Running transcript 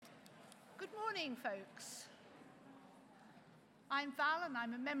morning, folks. I'm Val, and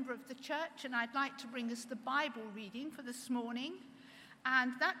I'm a member of the church, and I'd like to bring us the Bible reading for this morning,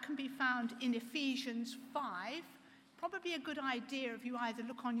 and that can be found in Ephesians 5. Probably a good idea if you either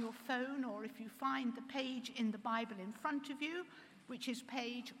look on your phone or if you find the page in the Bible in front of you, which is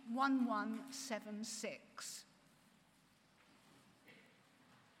page 1176.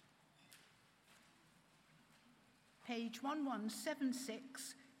 Page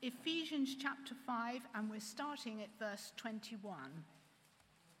 1176, Ephesians chapter 5, and we're starting at verse 21.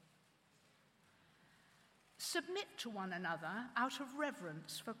 Submit to one another out of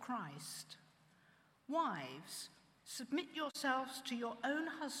reverence for Christ. Wives, submit yourselves to your own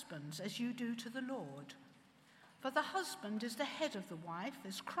husbands as you do to the Lord. For the husband is the head of the wife,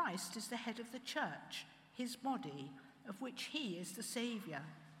 as Christ is the head of the church, his body, of which he is the Saviour.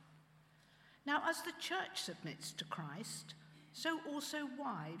 Now, as the church submits to Christ, so also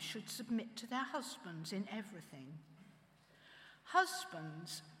wives should submit to their husbands in everything.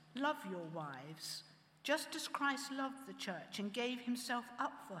 Husbands, love your wives, just as Christ loved the church and gave himself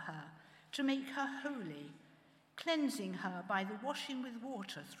up for her to make her holy, cleansing her by the washing with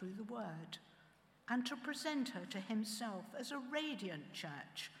water through the word, and to present her to himself as a radiant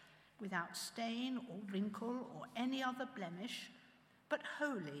church, without stain or wrinkle or any other blemish, but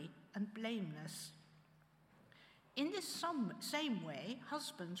holy and blameless. In this same way,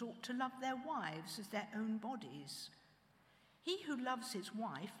 husbands ought to love their wives as their own bodies. He who loves his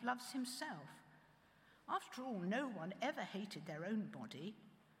wife loves himself. After all, no one ever hated their own body,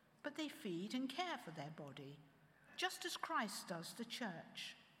 but they feed and care for their body, just as Christ does the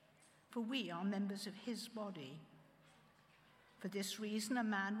church, for we are members of his body. For this reason, a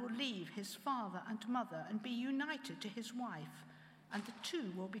man will leave his father and mother and be united to his wife, and the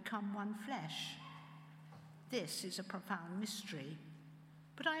two will become one flesh. This is a profound mystery,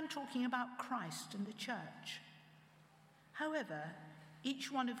 but I am talking about Christ and the church. However, each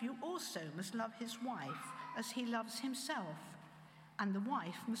one of you also must love his wife as he loves himself, and the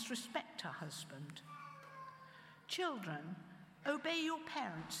wife must respect her husband. Children, obey your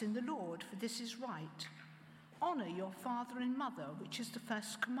parents in the Lord, for this is right. Honor your father and mother, which is the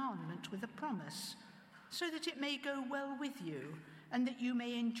first commandment, with a promise, so that it may go well with you, and that you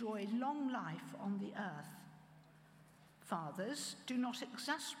may enjoy long life on the earth. Fathers, do not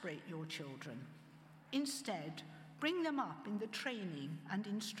exasperate your children. Instead, bring them up in the training and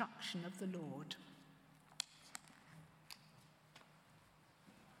instruction of the Lord.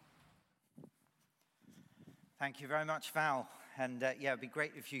 Thank you very much, Val. And it'd be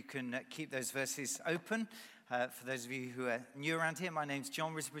great if you can keep those verses open. For those of you who are new around here, my name's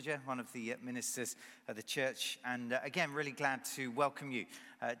John Risbridger, one of the ministers of the church. And again, really glad to welcome you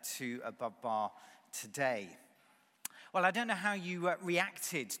to Above Bar today. Well, I don't know how you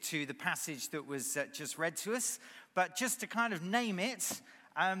reacted to the passage that was just read to us, but just to kind of name it,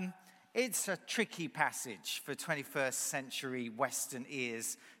 it's a tricky passage for 21st century Western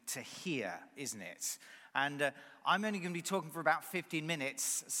ears to hear, isn't it? And I'm only going to be talking for about 15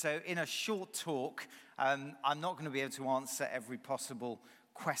 minutes, so in a short talk, I'm not going to be able to answer every possible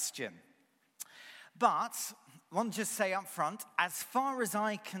question. But I want to just say up front, as far as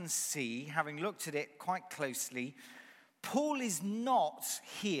I can see, having looked at it quite closely, Paul is not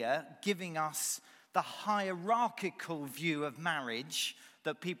here giving us the hierarchical view of marriage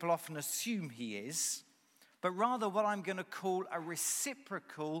that people often assume he is, but rather what I'm going to call a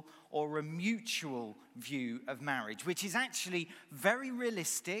reciprocal or a mutual view of marriage, which is actually very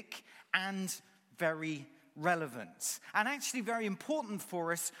realistic and very relevant, and actually very important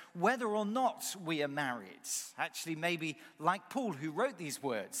for us whether or not we are married. Actually, maybe like Paul, who wrote these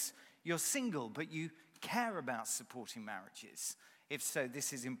words, you're single, but you care about supporting marriages. If so,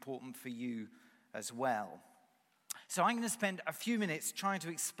 this is important for you as well. So I'm going to spend a few minutes trying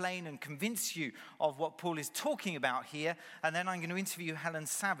to explain and convince you of what Paul is talking about here, and then I'm going to interview Helen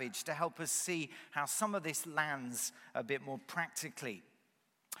Savage to help us see how some of this lands a bit more practically.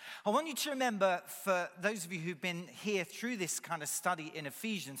 I want you to remember, for those of you who've been here through this kind of study in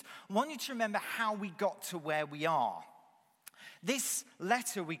Ephesians, I want you to remember how we got to where we are. This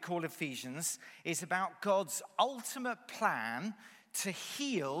letter we call Ephesians is about God's ultimate plan to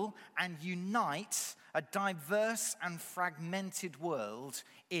heal and unite a diverse and fragmented world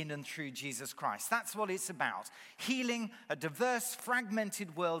in and through Jesus Christ. That's what it's about. Healing a diverse,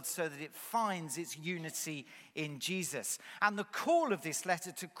 fragmented world so that it finds its unity in Jesus. And the call of this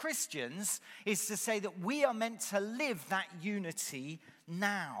letter to Christians is to say that we are meant to live that unity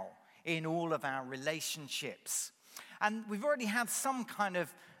now in all of our relationships. And we've already had some kind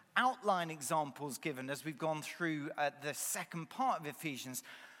of outline examples given as we've gone through the second part of Ephesians.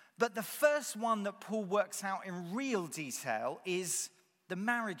 But the first one that Paul works out in real detail is the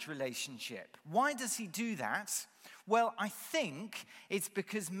marriage relationship. Why does he do that? Well, I think it's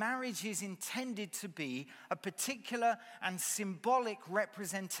because marriage is intended to be a particular and symbolic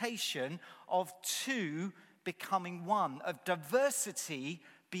representation of two becoming one, of diversity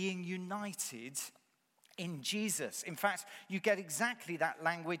being united in Jesus. In fact, you get exactly that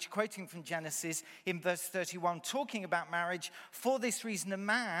language, quoting from Genesis in verse 31, talking about marriage. For this reason, a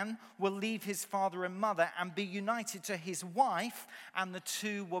man will leave his father and mother and be united to his wife, and the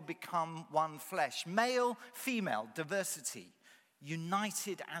two will become one flesh. Male, female, diversity,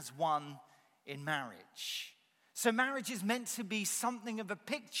 united as one in marriage. So marriage is meant to be something of a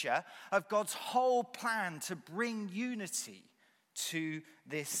picture of God's whole plan to bring unity to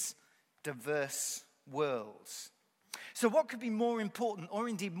this diverse world. So what could be more important, or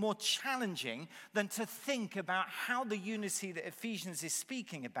indeed more challenging, than to think about how the unity that Ephesians is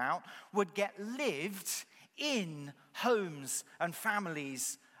speaking about would get lived in homes and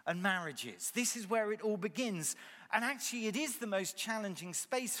families and marriages? This is where it all begins. And actually it is the most challenging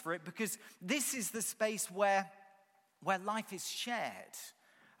space for it, because this is the space where life is shared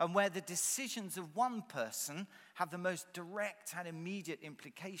and where the decisions of one person have the most direct and immediate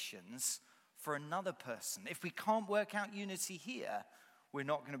implications for another person. If we can't work out unity here, we're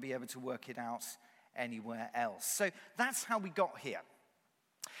not going to be able to work it out anywhere else. So that's how we got here.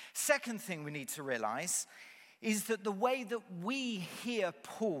 Second thing we need to realize is that the way that we hear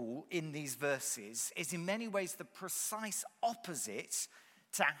Paul in these verses is in many ways the precise opposite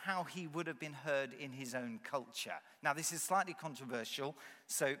to how he would have been heard in his own culture. Now, this is slightly controversial,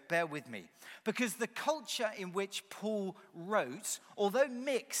 so bear with me. Because the culture in which Paul wrote, although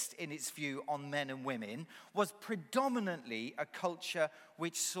mixed in its view on men and women, was predominantly a culture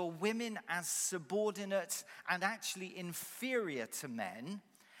which saw women as subordinate and actually inferior to men,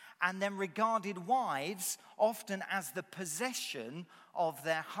 and then regarded wives often as the possession of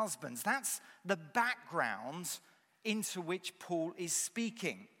their husbands. That's the background into which Paul is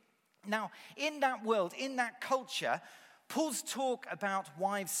speaking. Now, in that world, in that culture, Paul's talk about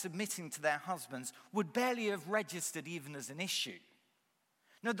wives submitting to their husbands would barely have registered even as an issue.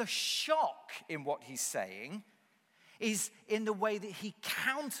 Now, the shock in what he's saying is in the way that he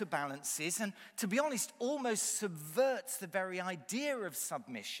counterbalances and, to be honest, almost subverts the very idea of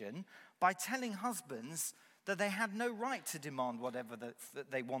submission by telling husbands that they had no right to demand whatever that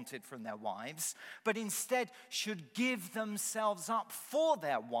they wanted from their wives, but instead should give themselves up for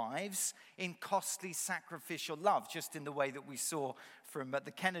their wives in costly sacrificial love, just in the way that we saw from the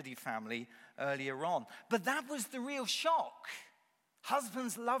Kennedy family earlier on. But that was the real shock.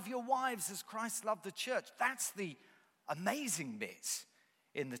 Husbands, love your wives as Christ loved the church. That's the amazing bit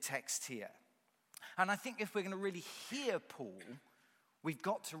in the text here. And I think if we're going to really hear Paul, we've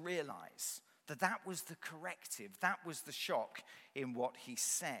got to realize that was the corrective, that was the shock in what he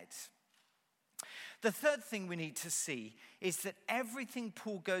said. The third thing we need to see is that everything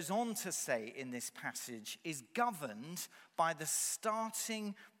Paul goes on to say in this passage is governed by the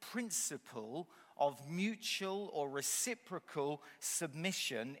starting principle of mutual or reciprocal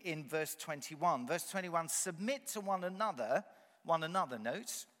submission in verse 21. Verse 21, submit to one another,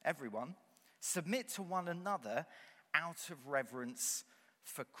 note, everyone, submit to one another out of reverence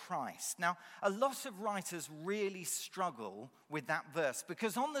for Christ. Now, a lot of writers really struggle with that verse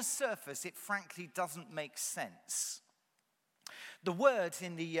because on the surface it frankly doesn't make sense. The word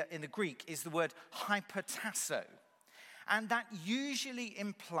in the Greek is the word hypotasso, and that usually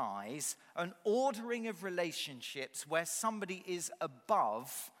implies an ordering of relationships where somebody is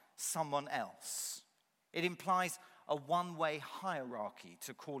above someone else. It implies a one-way hierarchy,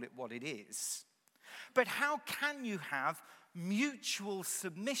 to call it what it is. But how can you have mutual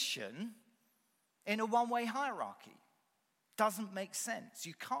submission in a one-way hierarchy? Doesn't make sense.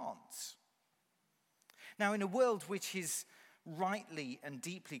 You can't. Now, in a world which is rightly and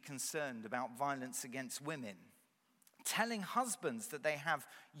deeply concerned about violence against women, telling husbands that they have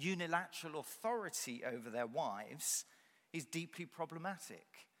unilateral authority over their wives is deeply problematic,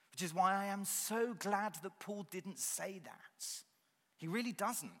 which is why I am so glad that Paul didn't say that. He really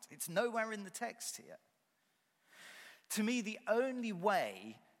doesn't. It's nowhere in the text here. To me, the only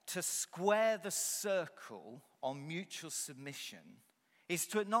way to square the circle on mutual submission is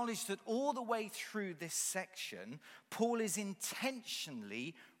to acknowledge that all the way through this section, Paul is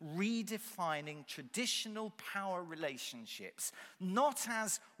intentionally redefining traditional power relationships, not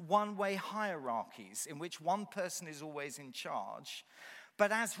as one-way hierarchies in which one person is always in charge,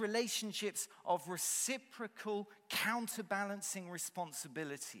 but as relationships of reciprocal, counterbalancing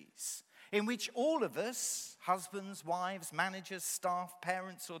responsibilities, in which all of us, husbands, wives, managers, staff,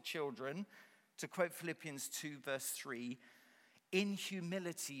 parents, or children, to quote Philippians 2 verse 3, in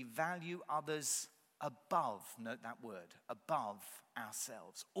humility value others above, note that word, above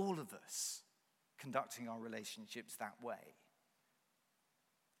ourselves. All of us conducting our relationships that way.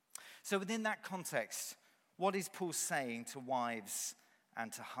 So within that context, what is Paul saying to wives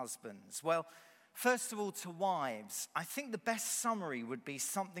and to husbands? Well, first of all, to wives, I think the best summary would be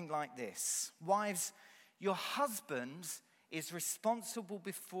something like this. Wives, your husband is responsible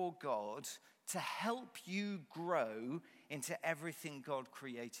before God to help you grow into everything God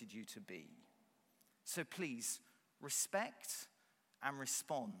created you to be. So please, respect and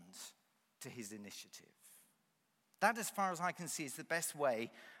respond to his initiative. That, as far as I can see, is the best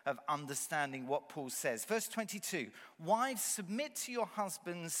way of understanding what Paul says. Verse 22, wives, submit to your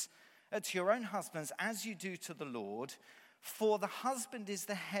husbands, to your own husbands as you do to the Lord, for the husband is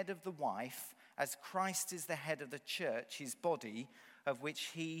the head of the wife, as Christ is the head of the church, his body, of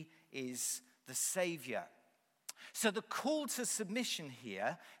which he is the Savior. So the call to submission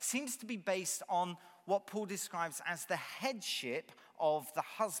here seems to be based on what Paul describes as the headship of the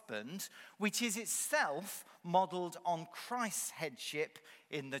husband, which is itself modeled on Christ's headship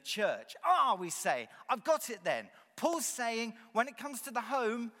in the church. We say, I've got it then. Paul's saying when it comes to the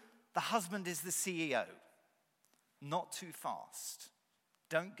home, the husband is the CEO. Not too fast.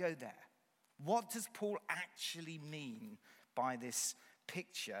 Don't go there. What does Paul actually mean by this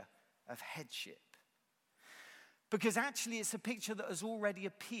picture of headship? Because actually it's a picture that has already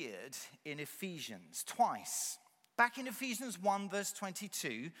appeared in Ephesians twice. Back in Ephesians 1 verse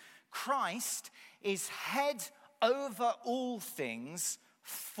 22, Christ is head over all things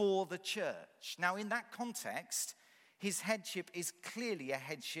for the church. Now in that context, his headship is clearly a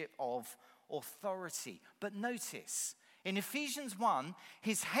headship of authority. But notice, in Ephesians 1,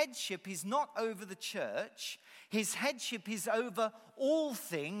 his headship is not over the church. His headship is over all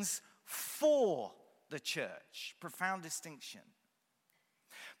things for the church. Profound distinction.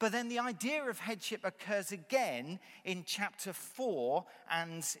 But then the idea of headship occurs again in chapter 4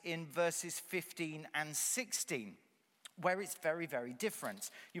 and in verses 15 and 16, where it's very, very different.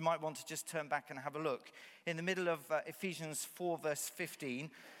 You might want to just turn back and have a look. In the middle of Ephesians 4 verse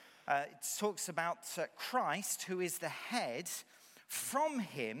 15, it talks about Christ, who is the head. From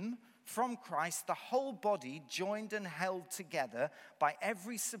him, from Christ, the whole body, joined and held together by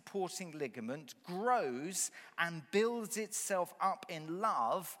every supporting ligament, grows and builds itself up in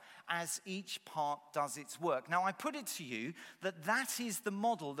love as each part does its work. Now, I put it to you that that is the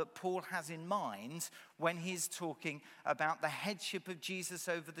model that Paul has in mind when he's talking about the headship of Jesus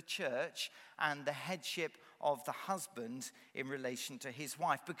over the church and the headship of the husband in relation to his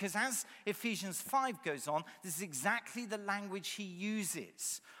wife. Because as Ephesians 5 goes on, this is exactly the language he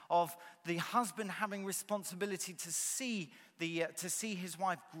uses of the husband having responsibility to see his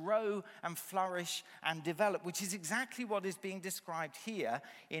wife grow and flourish and develop, which is exactly what is being described here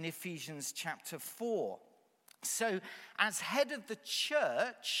in Ephesians chapter 4. So as head of the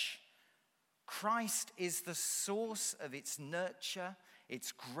church, Christ is the source of its nurture,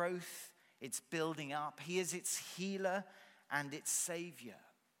 its growth, its building up. He is its healer and its savior.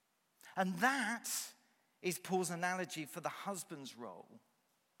 And that is Paul's analogy for the husband's role.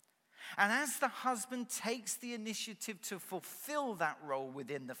 And as the husband takes the initiative to fulfill that role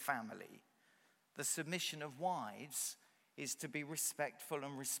within the family, the submission of wives is to be respectful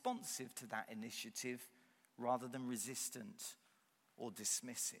and responsive to that initiative rather than resistant or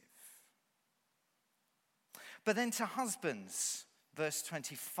dismissive. But then to husbands, verse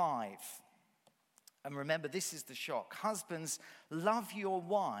 25. And remember, this is the shock. Husbands, love your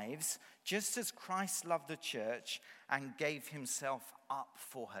wives just as Christ loved the church and gave himself up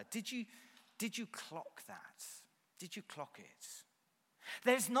for her. Did you clock that? Did you clock it?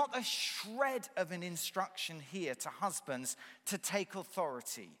 There's not a shred of an instruction here to husbands to take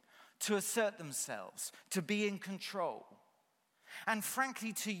authority, to assert themselves, to be in control. And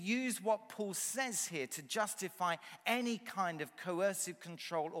frankly, to use what Paul says here to justify any kind of coercive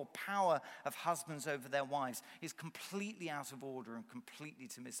control or power of husbands over their wives is completely out of order and completely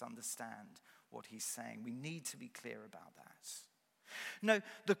to misunderstand what he's saying. We need to be clear about that. No,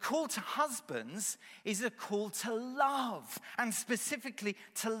 the call to husbands is a call to love, and specifically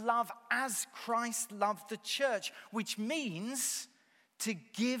to love as Christ loved the church, which means to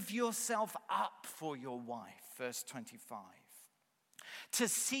give yourself up for your wife, verse 25. To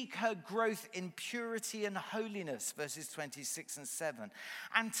seek her growth in purity and holiness, verses 26 and 7.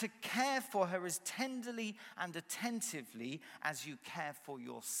 And to care for her as tenderly and attentively as you care for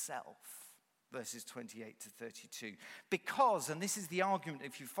yourself. verses 28 to 32. Because, and this is the argument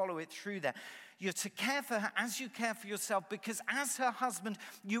if you follow it through there, you're to care for her as you care for yourself, because as her husband,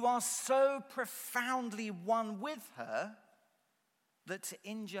 you are so profoundly one with her that to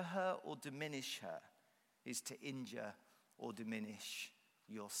injure her or diminish her is to injure or diminish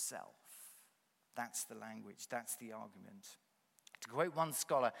yourself. That's the language, that's the argument. To quote one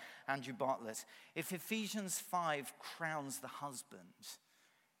scholar, Andrew Bartlett, if Ephesians 5 crowns the husband,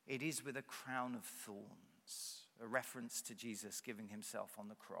 it is with a crown of thorns, a reference to Jesus giving himself on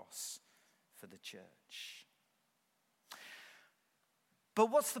the cross for the church.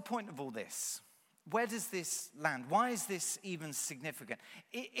 But what's the point of all this? Where does this land? Why is this even significant?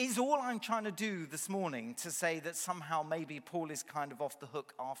 Is all I'm trying to do this morning to say that somehow maybe Paul is kind of off the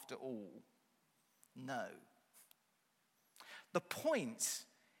hook after all? No. The point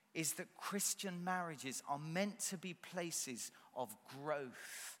is that Christian marriages are meant to be places of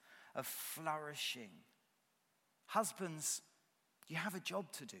growth, of flourishing. Husbands, you have a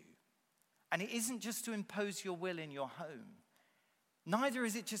job to do. And it isn't just to impose your will in your home. Neither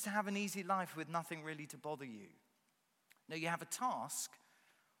is it just to have an easy life with nothing really to bother you. No, you have a task,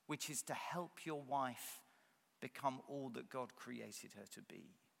 which is to help your wife become all that God created her to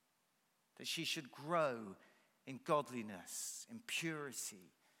be. That she should grow in godliness, in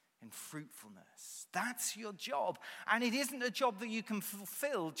purity, in fruitfulness. That's your job. And it isn't a job that you can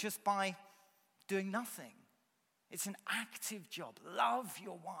fulfill just by doing nothing. It's an active job. Love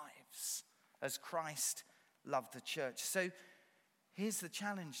your wives as Christ loved the church. So here's the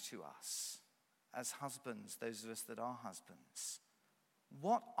challenge to us as husbands, those of us that are husbands.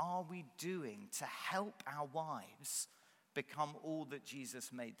 What are we doing to help our wives become all that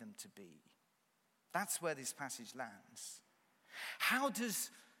Jesus made them to be? That's where this passage lands. How does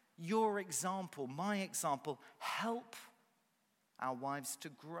your example, my example, help our wives to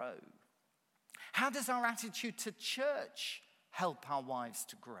grow? How does our attitude to church help our wives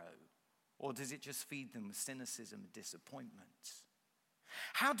to grow? Or does it just feed them with cynicism and disappointment?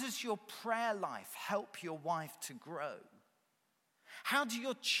 How does your prayer life help your wife to grow? How do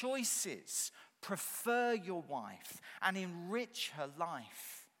your choices prefer your wife and enrich her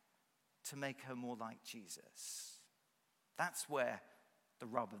life to make her more like Jesus? That's where the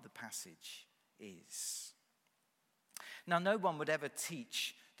rub of the passage is. Now, no one would ever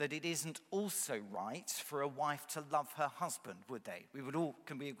teach that it isn't also right for a wife to love her husband, would they?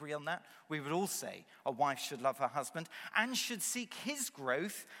 Can we agree on that? We would all say a wife should love her husband and should seek his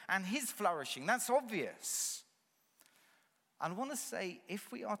growth and his flourishing. That's obvious. And I want to say,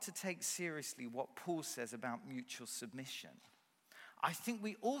 if we are to take seriously what Paul says about mutual submission, I think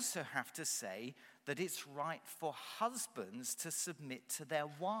we also have to say that it's right for husbands to submit to their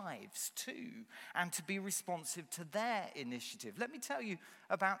wives too, and to be responsive to their initiative. Let me tell you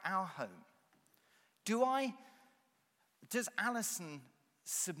about our home. Does Alison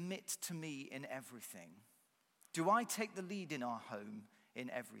submit to me in everything? Do I take the lead in our home in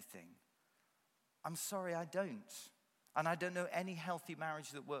everything? I'm sorry, I don't. And I don't know any healthy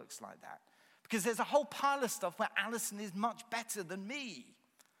marriage that works like that. Because there's a whole pile of stuff where Alison is much better than me.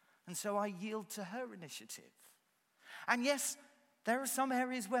 And so I yield to her initiative. And yes, there are some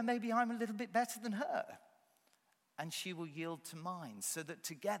areas where maybe I'm a little bit better than her. And she will yield to mine, so that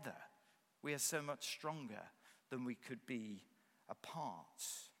together we are so much stronger than we could be apart.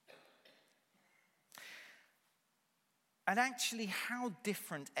 And actually, how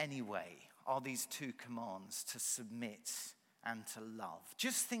different anyway are these two commands, to submit and to love?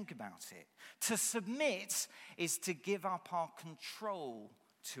 Just think about it. To submit is to give up our control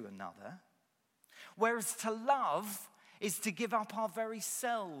to another, whereas to love is to give up our very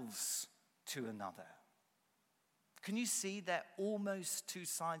selves to another. Can you see they're almost two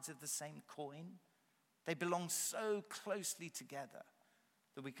sides of the same coin? They belong so closely together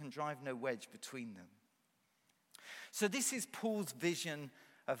that we can drive no wedge between them. So this is Paul's vision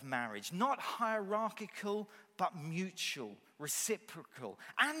of marriage, not hierarchical, but mutual, reciprocal,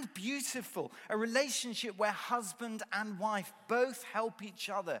 and beautiful. A relationship where husband and wife both help each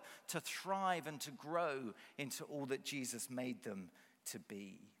other to thrive and to grow into all that Jesus made them to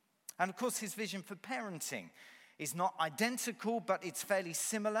be. And of course, his vision for parenting is not identical, but it's fairly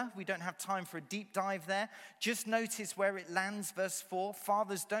similar. We don't have time for a deep dive there. Just notice where it lands, verse 4.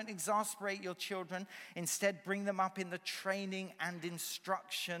 Fathers, don't exasperate your children. Instead, bring them up in the training and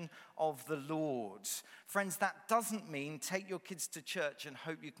instruction of the Lord. Friends, that doesn't mean take your kids to church and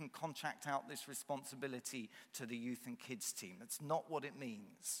hope you can contract out this responsibility to the youth and kids team. That's not what it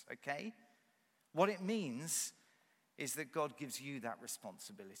means, okay? What it means is that God gives you that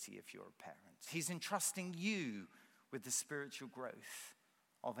responsibility if you're a parent. He's entrusting you with the spiritual growth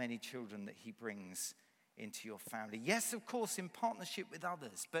of any children that he brings into your family. Yes, of course, in partnership with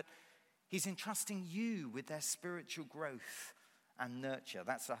others, but he's entrusting you with their spiritual growth and nurture.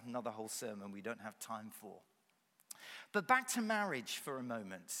 That's another whole sermon we don't have time for. But back to marriage for a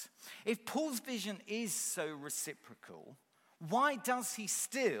moment. If Paul's vision is so reciprocal, why does he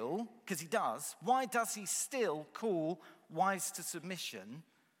still, because he does, why does he still call wives to submission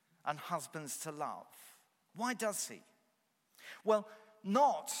and husbands to love? Why does he? Well,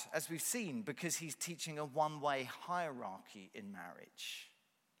 not, as we've seen, because he's teaching a one-way hierarchy in marriage.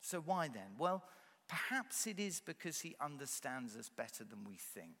 So why then? Well, perhaps it is because he understands us better than we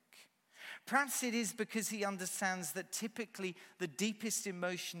think. Perhaps it is because he understands that typically the deepest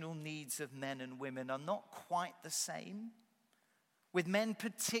emotional needs of men and women are not quite the same, with men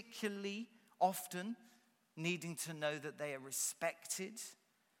particularly often needing to know that they are respected,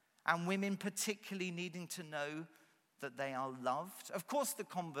 and women particularly needing to know that they are loved. Of course, the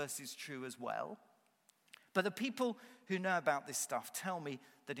converse is true as well. But the people who know about this stuff tell me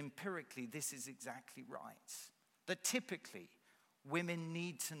that empirically this is exactly right. That typically women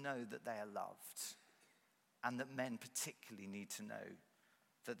need to know that they are loved, and that men particularly need to know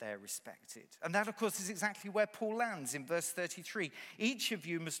that they are respected. And that, of course, is exactly where Paul lands in verse 33. Each of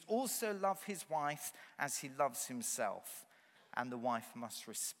you must also love his wife as he loves himself, and the wife must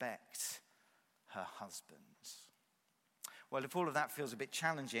respect her husband. Well, if all of that feels a bit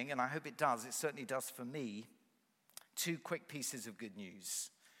challenging, and I hope it does, it certainly does for me, two quick pieces of good news.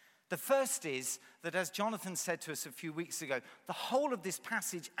 The first is that, as Jonathan said to us a few weeks ago, the whole of this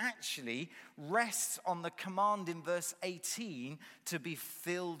passage actually rests on the command in verse 18 to be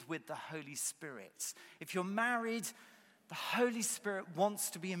filled with the Holy Spirit. If you're married, the Holy Spirit wants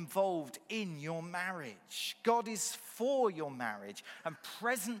to be involved in your marriage. God is for your marriage and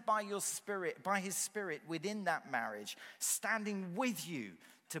present by your spirit, by his Spirit within that marriage, standing with you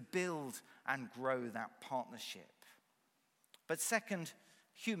to build and grow that partnership. But second,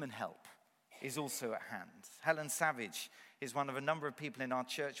 human help is also at hand. Helen Savage is one of a number of people in our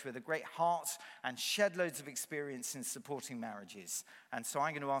church with a great heart and shed loads of experience in supporting marriages. And so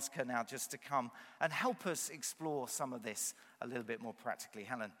I'm going to ask her now just to come and help us explore some of this a little bit more practically.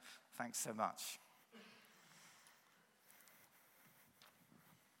 Helen, thanks so much.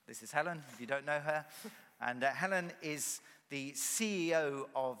 This is Helen, if you don't know her. And Helen is the CEO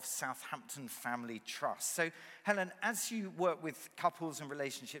of Southampton Family Trust. So, Helen, as you work with couples and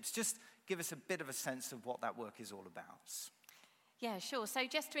relationships, just give us a bit of a sense of what that work is all about. Yeah, sure. So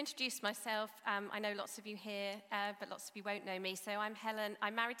just to introduce myself, I know lots of you here, but lots of you won't know me. So I'm Helen.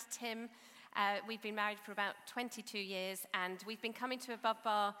 I'm married to Tim. We've been married for about 22 years, and we've been coming to Above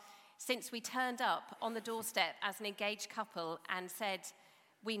Bar since we turned up on the doorstep as an engaged couple and said,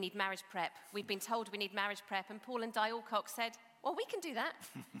 we need marriage prep. We've been told we need marriage prep. And Paul and Di Alcock said, well, we can do that.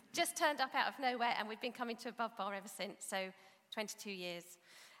 Just turned up out of nowhere, and we've been coming to Above Bar ever since, so 22 years.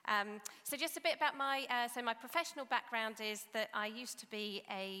 So just a bit about my professional background is that I used to be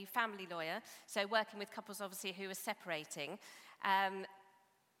a family lawyer, so working with couples, obviously, who are separating.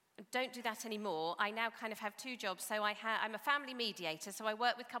 Don't do that anymore. I now kind of have two jobs. So I'm a family mediator, so I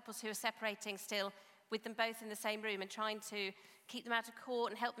work with couples who are separating still, with them both in the same room and trying to keep them out of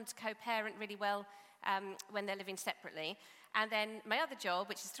court and help them to co-parent really well when they're living separately. And then my other job,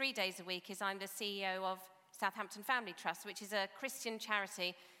 which is 3 days a week, is I'm the CEO of Southampton Family Trust, which is a Christian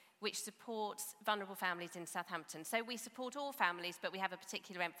charity which supports vulnerable families in Southampton. So we support all families, but we have a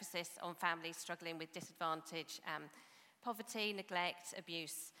particular emphasis on families struggling with disadvantage, poverty, neglect,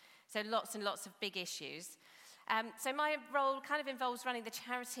 abuse. So lots and lots of big issues. So my role kind of involves running the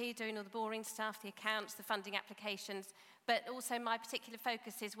charity, doing all the boring stuff, the accounts, the funding applications, but also my particular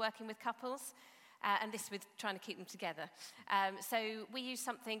focus is working with couples, and this with trying to keep them together. So we use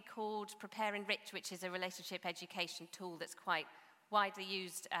something called Prepare Enrich, which is a relationship education tool that's quite widely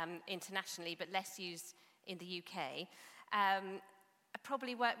used internationally, but less used in the UK. I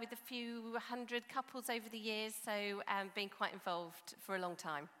probably worked with a few hundred couples over the years, so been quite involved for a long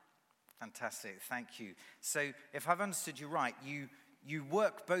time. Fantastic, thank you. So if I've understood you right, you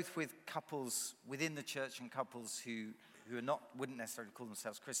work both with couples within the church and couples who wouldn't necessarily call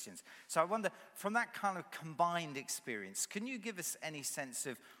themselves Christians. So I wonder, from that kind of combined experience, can you give us any sense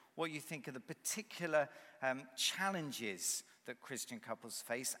of what you think are the particular challenges that Christian couples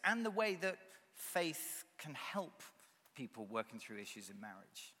face and the way that faith can help people working through issues in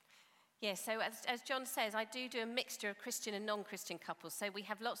marriage? Yeah, so as John says, I do a mixture of Christian and non-Christian couples. So we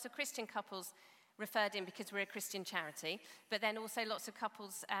have lots of Christian couples referred in because we're a Christian charity, but then also lots of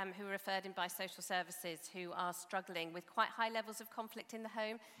couples who are referred in by social services who are struggling with quite high levels of conflict in the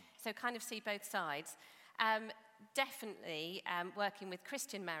home. So kind of see both sides. definitely working with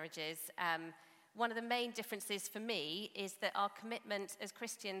Christian marriages, one of the main differences for me is that our commitment as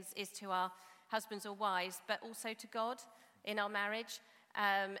Christians is to our husbands or wives, but also to God in our marriage.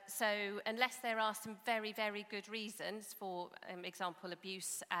 So unless there are some very, very good reasons, for example,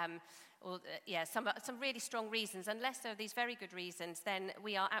 abuse, some really strong reasons, unless there are these very good reasons, then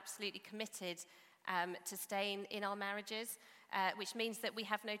we are absolutely committed to staying in our marriages, which means that we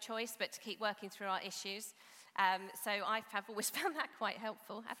have no choice but to keep working through our issues. So I have always found that quite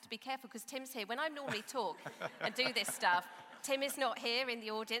helpful. I have to be careful because Tim's here. When I normally talk and do this stuff, Tim is not here in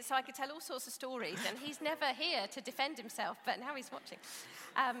the audience, so I could tell all sorts of stories, and he's never here to defend himself, but now he's watching.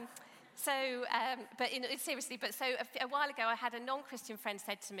 Seriously, a while ago I had a non-Christian friend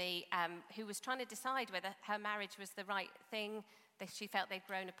said to me, who was trying to decide whether her marriage was the right thing, that she felt they'd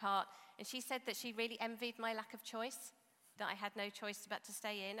grown apart, and she said that she really envied my lack of choice, that I had no choice but to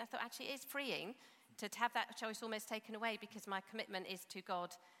stay in. I thought actually it is freeing to have that choice almost taken away because my commitment is to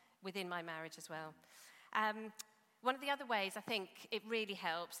God within my marriage as well. One of the other ways I think it really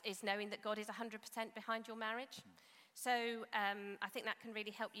helps is knowing that God is 100% behind your marriage. So I think that can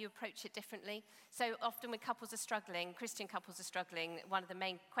really help you approach it differently. So often when couples are struggling, Christian couples are struggling, one of the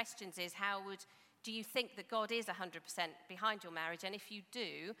main questions is do you think that God is 100% behind your marriage? And if you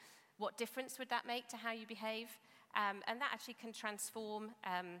do, what difference would that make to how you behave? And that actually can transform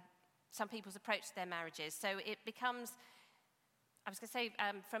some people's approach to their marriages. So it becomes,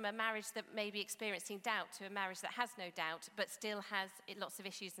 from a marriage that may be experiencing doubt to a marriage that has no doubt, but still has lots of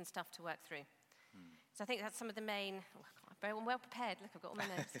issues and stuff to work through. So I think that's some of the main, I'm very well prepared. Look, I've got all my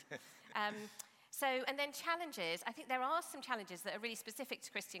notes. And then challenges. I think there are some challenges that are really specific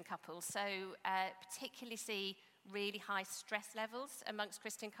to Christian couples. So particularly see really high stress levels amongst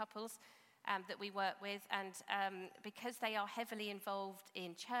Christian couples that we work with. And because they are heavily involved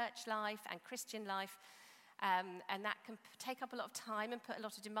in church life and Christian life, and that can take up a lot of time and put a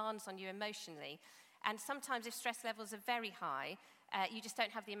lot of demands on you emotionally. And sometimes if stress levels are very high, you just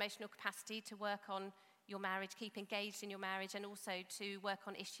don't have the emotional capacity to work on your marriage, keep engaged in your marriage, and also to work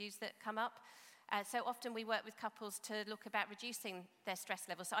on issues that come up. So often we work with couples to look about reducing their stress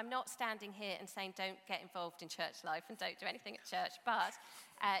levels. So I'm not standing here and saying don't get involved in church life and don't do anything at church, but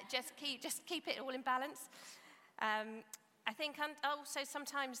just keep it all in balance. I think also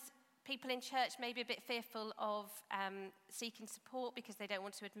sometimes people in church may be a bit fearful of seeking support because they don't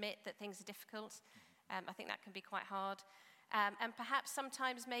want to admit that things are difficult. I think that can be quite hard. And perhaps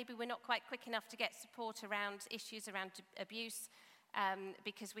sometimes maybe we're not quite quick enough to get support around issues around abuse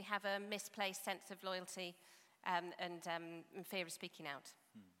because we have a misplaced sense of loyalty and fear of speaking out.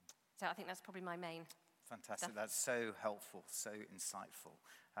 So I think that's probably my main Fantastic. stuff. That's so helpful, so insightful.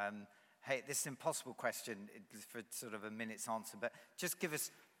 Hey, this is an impossible question for sort of a minute's answer, but just give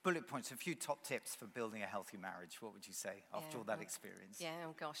us bullet points, a few top tips for building a healthy marriage. What would you say after all that experience? Yeah,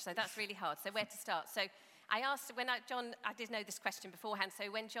 oh gosh, so that's really hard. So where to start? So I asked, I did know this question beforehand,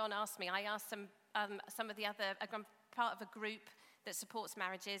 so when John asked me, I asked some of the other, I'm part of a group that supports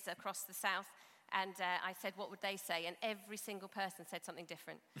marriages across the South, and I said, what would they say? And every single person said something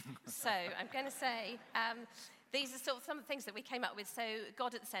different. So I'm going to say, these are sort of some of the things that we came up with. So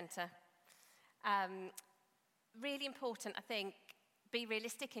God at the centre. Really important, I think, be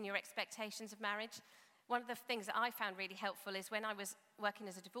realistic in your expectations of marriage. One of the things that I found really helpful is when I was working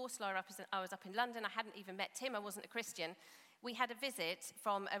as a divorce lawyer, I was up in London, I hadn't even met Tim, I wasn't a Christian. We had a visit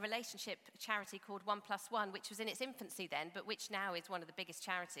from a relationship charity called 1+1, which was in its infancy then, but which now is one of the biggest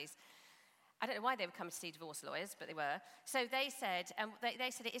charities. I don't know why they were coming to see divorce lawyers, but they were. So they said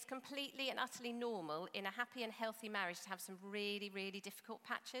it is completely and utterly normal in a happy and healthy marriage to have some really, really difficult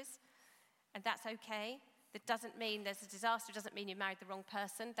patches. And that's okay. That doesn't mean there's a disaster, it doesn't mean you married the wrong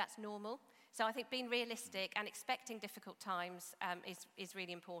person, that's normal. So I think being realistic and expecting difficult times is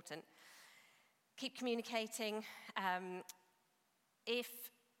really important. Keep communicating. If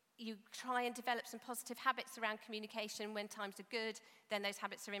you try and develop some positive habits around communication when times are good, then those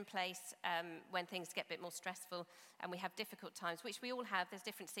habits are in place when things get a bit more stressful and we have difficult times, which we all have. There's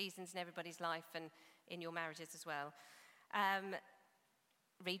different seasons in everybody's life and in your marriages as well.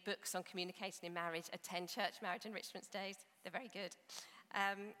 Read books on communication in marriage, attend church marriage enrichment days. They're very good.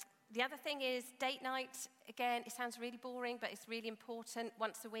 The other thing is date night. Again, it sounds really boring, but it's really important.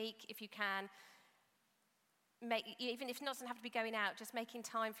 Once a week, if you can. Even if it doesn't have to be going out, just making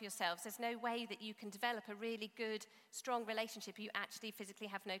time for yourselves. There's no way that you can develop a really good, strong relationship if you actually physically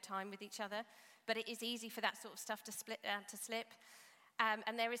have no time with each other. But it is easy for that sort of stuff to slip.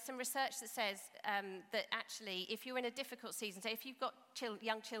 And there is some research that says that actually, if you're in a difficult season, so if you've got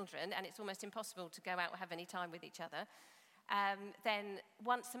young children and it's almost impossible to go out or have any time with each other, then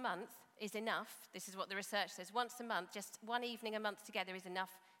once a month is enough. This is what the research says. Once a month, just one evening a month together is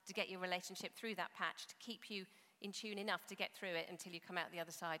enough to get your relationship through that patch, to keep you in tune enough to get through it until you come out the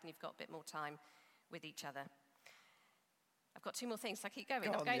other side and you've got a bit more time with each other. I've got two more things, so I keep going.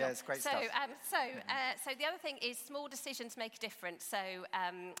 Go on, yeah, it's great stuff. So the other thing is small decisions make a difference. So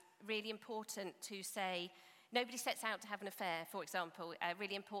really important to say, nobody sets out to have an affair, for example.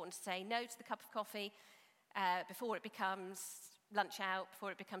 Really important to say no to the cup of coffee before it becomes lunch out,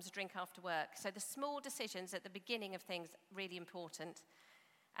 before it becomes a drink after work. So the small decisions at the beginning of things, really important.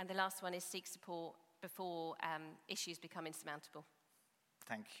 And the last one is seek support before issues become insurmountable.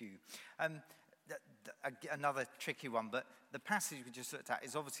 Thank you. Another tricky one, but the passage we just looked at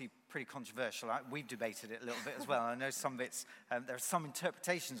is obviously pretty controversial. We've debated it a little bit as well. I know some bits, there are some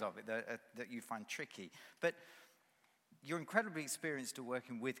interpretations of it that you find tricky. But you're incredibly experienced at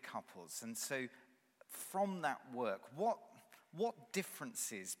working with couples. And so from that work, what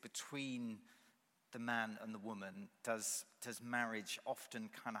differences between the man and the woman does marriage often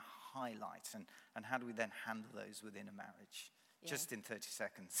kind of highlight? And how do we then handle those within a marriage? Yeah. Just in 30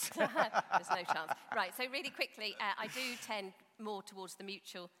 seconds. There's no chance. Right, so really quickly, I do tend more towards the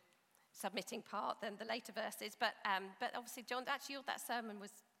mutual submitting part than the later verses. But obviously, John, actually, that sermon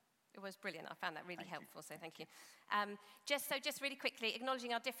was brilliant. I found that really helpful, so thank you. Just really quickly,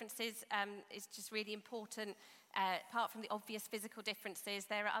 acknowledging our differences is just really important. Apart from the obvious physical differences,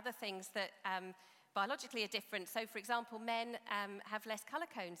 there are other things that biologically are different. So, for example, men have less colour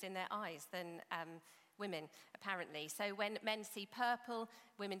cones in their eyes than women, apparently. So when men see purple,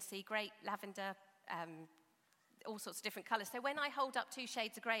 women see grey, lavender, all sorts of different colours. So when I hold up 2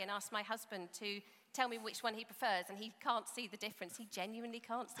 shades of grey and ask my husband to tell me which one he prefers, and he can't see the difference, he genuinely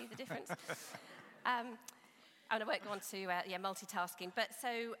can't see the difference. And I won't go on to multitasking. But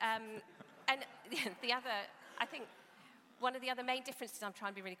so, and the other, I think, one of the other main differences, I'm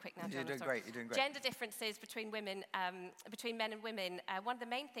trying to be really quick now, John. You're doing great. Gender differences between men and women. One of the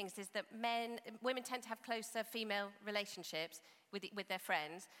main things is that women tend to have closer female relationships with their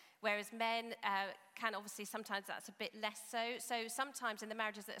friends, whereas men can obviously, sometimes that's a bit less so. So sometimes in the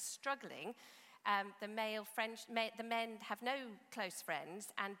marriages that are struggling, the men have no close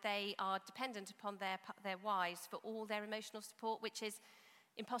friends, and they are dependent upon their wives for all their emotional support, which is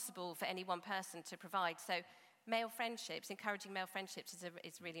impossible for any one person to provide. So encouraging male friendships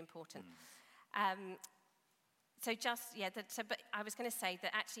is really important. But I was going to say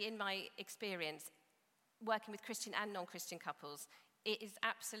that actually in my experience, working with Christian and non-Christian couples, it is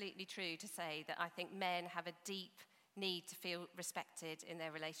absolutely true to say that I think men have a deep need to feel respected in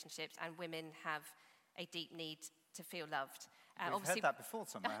their relationships, and women have a deep need to feel loved. We've heard that before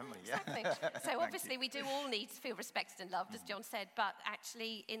somewhere, haven't we? Exactly. So obviously we do all need to feel respected and loved, as John said, but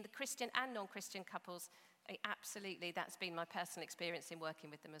actually in the Christian and non-Christian couples, absolutely, that's been my personal experience in working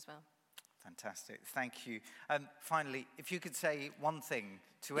with them as well. Fantastic. Thank you. Finally, if you could say one thing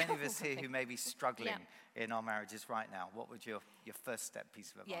to any of us here who may be struggling in our marriages right now, what would your first step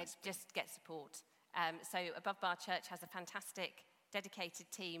piece of advice be? Just get support. So Above Bar Church has a fantastic,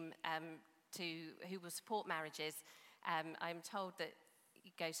 dedicated team who will support marriages. I'm told that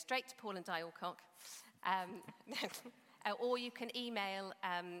you go straight to Paul and Di Alcock, or you can email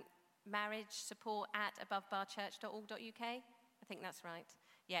marriagesupport@abovebarchurch.org.uk. I think that's right.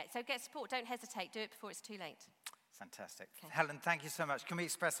 Yeah, so get support. Don't hesitate. Do it before it's too late. Fantastic. Okay. Helen, thank you so much. Can we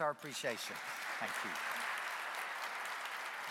express our appreciation? Thank you.